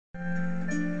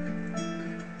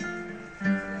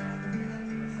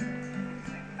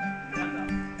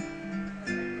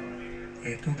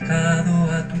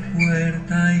tocado a tu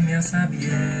puerta y me has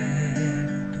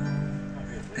abierto.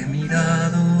 Te he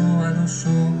mirado a los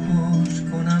ojos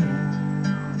con amor.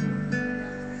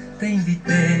 Te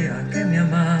invité a que me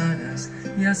amaras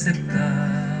y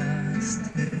aceptaste.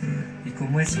 Y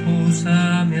como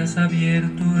esposa me has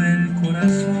abierto el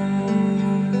corazón.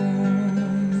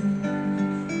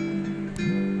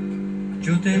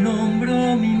 Yo te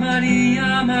nombro mi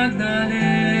María Magdalena,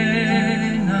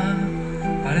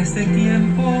 para este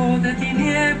tiempo de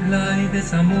tiniebla y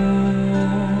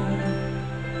desamor.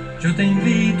 Yo te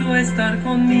invito a estar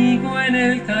conmigo en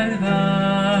el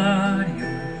Calvario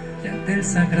y ante el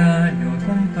sagrario a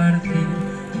compartir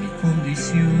mi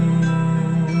condición.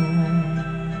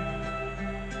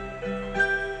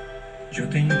 Yo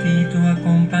te invito a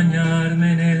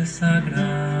acompañarme en el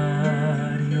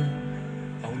sagrario,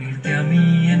 a unirte a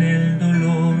mí en el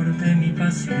dolor de mi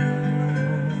pasión,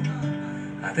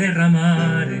 a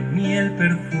derramar en mí el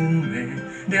perfume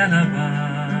de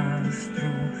alabastro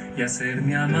y a ser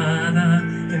mi amada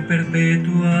en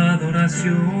perpetua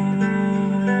adoración.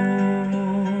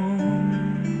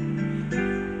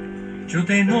 Yo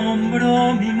te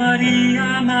nombro mi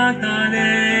María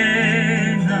Magdalena,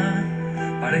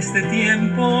 para este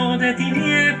tiempo de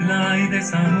tiniebla y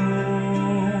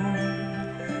desamor.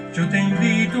 Yo te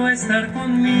invito a estar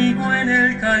conmigo en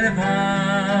el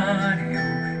Calvario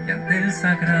y ante el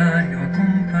sagrario a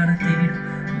compartir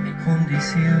mi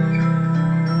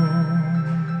condición.